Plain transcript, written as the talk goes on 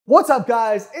What's up,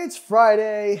 guys? It's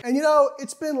Friday, and you know,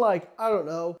 it's been like, I don't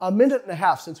know, a minute and a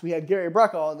half since we had Gary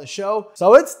Brecka on the show,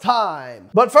 so it's time.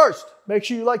 But first, make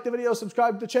sure you like the video,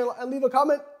 subscribe to the channel, and leave a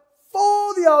comment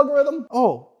for the algorithm.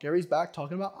 Oh, Gary's back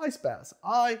talking about ice baths.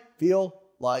 I feel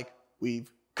like we've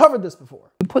covered this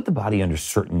before. You put the body under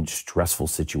certain stressful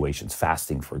situations,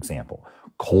 fasting, for example,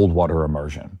 cold water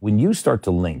immersion. When you start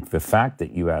to link the fact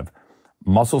that you have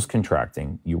muscles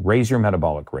contracting, you raise your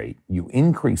metabolic rate, you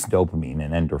increase dopamine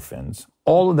and endorphins,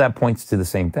 all of that points to the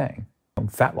same thing,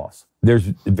 fat loss. There's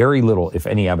very little, if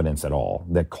any, evidence at all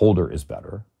that colder is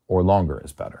better or longer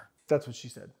is better. That's what she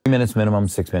said. 3 minutes minimum,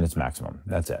 6 minutes maximum.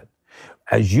 That's it.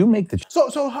 As you make the... So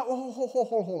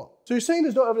hold on. So you're saying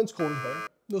there's no evidence cold is better.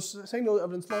 You're saying no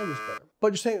evidence longer is better. But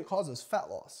you're saying it causes fat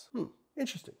loss.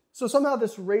 Interesting. So somehow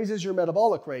this raises your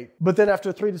metabolic rate, but then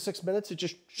after 3 to 6 minutes, it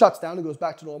just shuts down and goes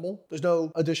back to normal. There's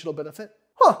no additional benefit.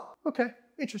 Okay,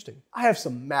 interesting. I have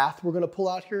some math we're gonna pull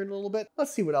out here in a little bit.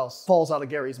 Let's see what else falls out of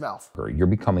Gary's mouth. You're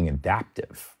becoming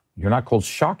adaptive. You're not cold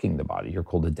shocking the body, you're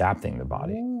cold adapting the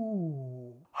body.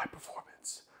 Ooh, high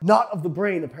performance. Not of the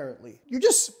brain, apparently. You're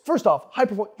just, first off, high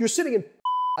performance. You're sitting in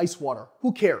ice water.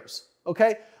 Who cares,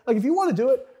 okay? Like if you wanna do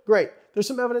it, great. There's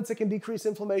some evidence it can decrease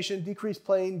inflammation, decrease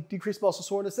pain, decrease muscle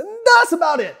soreness, and that's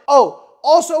about it. Oh,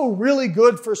 also really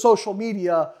good for social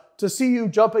media to see you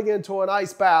jumping into an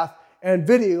ice bath and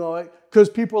videoing it because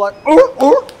people are like,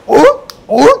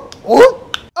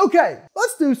 Okay,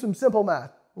 let's do some simple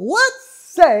math. Let's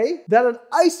say that an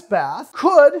ice bath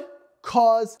could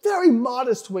cause very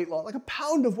modest weight loss, like a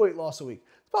pound of weight loss a week.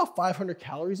 It's about 500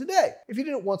 calories a day. If you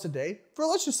did it once a day for,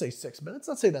 let's just say 6 minutes,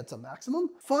 let's say that's a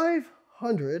maximum,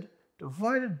 500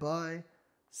 divided by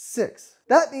 6.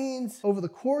 That means over the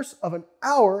course of an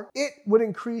hour, it would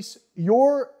increase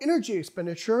your energy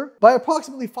expenditure by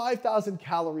approximately 5,000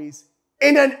 calories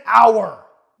in an hour.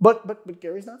 But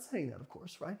Gary's not saying that, of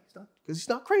course, right? He's not, because he's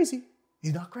not crazy.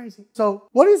 He's not crazy. So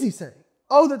what is he saying?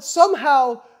 Oh, that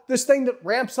somehow this thing that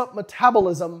ramps up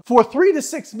metabolism for 3 to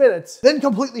 6 minutes, then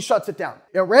completely shuts it down.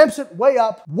 It ramps it way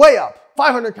up,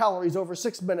 500 calories over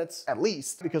 6 minutes at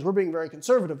least, because we're being very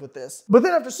conservative with this. But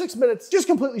then after 6 minutes, just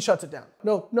completely shuts it down.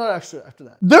 No, not actually after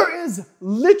that. There is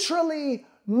literally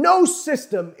no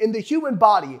system in the human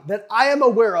body that I am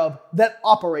aware of that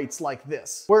operates like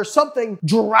this, where something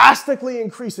drastically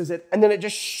increases it and then it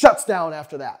just shuts down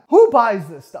after that. Who buys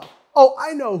this stuff? Oh,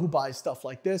 I know who buys stuff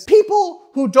like this. People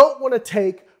who don't want to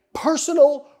take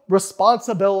personal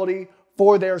responsibility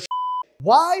for their shit.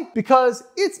 Why? Because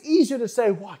it's easier to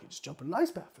say, well, I can just jump in an ice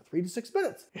bath for 3 to 6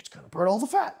 minutes. It's gonna burn all the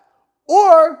fat.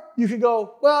 Or you could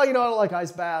go, well, you know, I don't like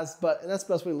ice baths, but that's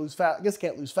the best way to lose fat. I guess I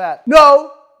can't lose fat.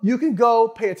 No, you can go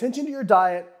pay attention to your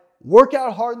diet, work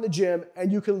out hard in the gym, and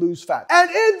you can lose fat. And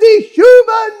in the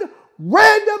human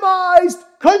randomized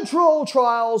control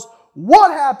trials,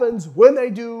 what happens when they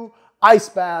do ice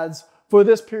baths for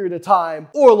this period of time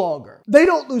or longer? They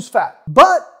don't lose fat.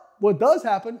 But what does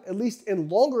happen, at least in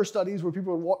longer studies where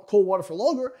people are in cold water for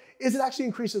longer, is it actually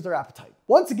increases their appetite.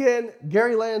 Once again,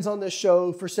 Gary lands on this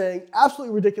show for saying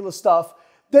absolutely ridiculous stuff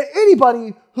that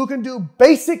anybody who can do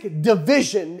basic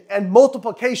division and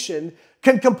multiplication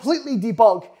can completely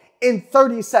debunk in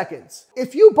 30 seconds.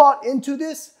 If you bought into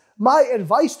this, my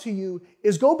advice to you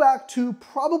is go back to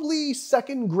probably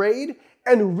 2nd grade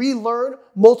and relearn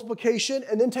multiplication,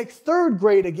 and then take 3rd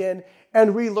grade again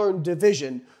and relearn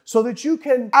division so that you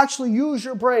can actually use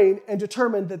your brain and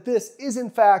determine that this is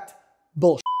in fact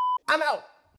bullshit. I'm out.